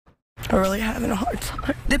I'm really having a hard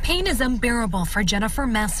time. The pain is unbearable for Jennifer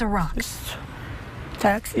Massarock. Just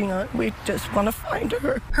taxing her. We just want to find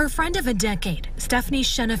her. Her friend of a decade, Stephanie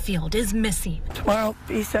Shenafield, is missing. Tomorrow will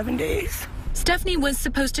be 7 days. Stephanie was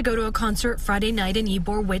supposed to go to a concert Friday night in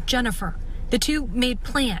Ybor with Jennifer. The two made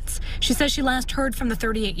plans. She says she last heard from the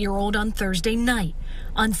 38-year-old on Thursday night.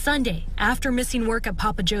 On Sunday, after missing work at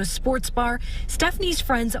Papa Joe's sports bar, Stephanie's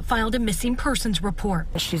friends filed a missing persons report.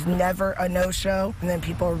 She's never a no-show, and then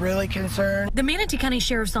people are really concerned. The Manatee County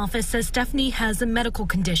Sheriff's Office says Stephanie has a medical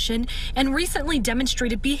condition and recently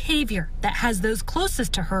demonstrated behavior that has those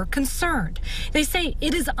closest to her concerned. They say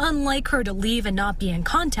it is unlike her to leave and not be in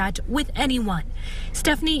contact with anyone.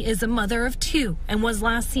 Stephanie is a mother of two and was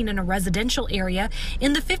last seen in a residential area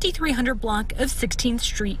in the 5300 block of 16th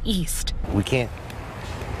Street East. We can't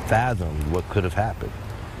fathom what could have happened.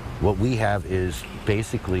 What we have is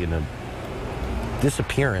basically a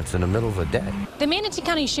disappearance in the middle of the day. The Manatee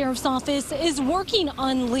County Sheriff's Office is working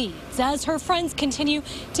on leads as her friends continue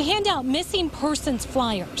to hand out missing persons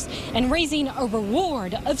flyers and raising a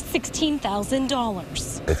reward of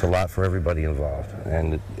 $16,000. It's a lot for everybody involved,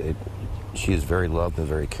 and she is very loved and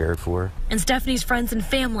very cared for. And Stephanie's friends and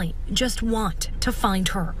family just want to find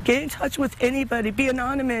her. Get in touch with anybody. Be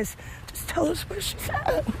anonymous. Just tell us where she's at.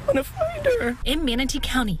 I want to find her. In Manatee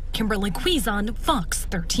County, Kimberly Quizon, Fox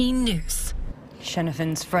 13 News.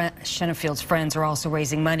 Shenafield's friends are also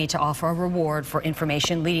raising money to offer a reward for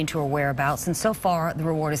information leading to her whereabouts. And so far, the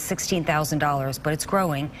reward is $16,000, but it's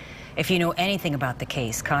growing. If you know anything about the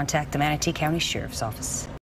case, contact the Manatee County Sheriff's Office.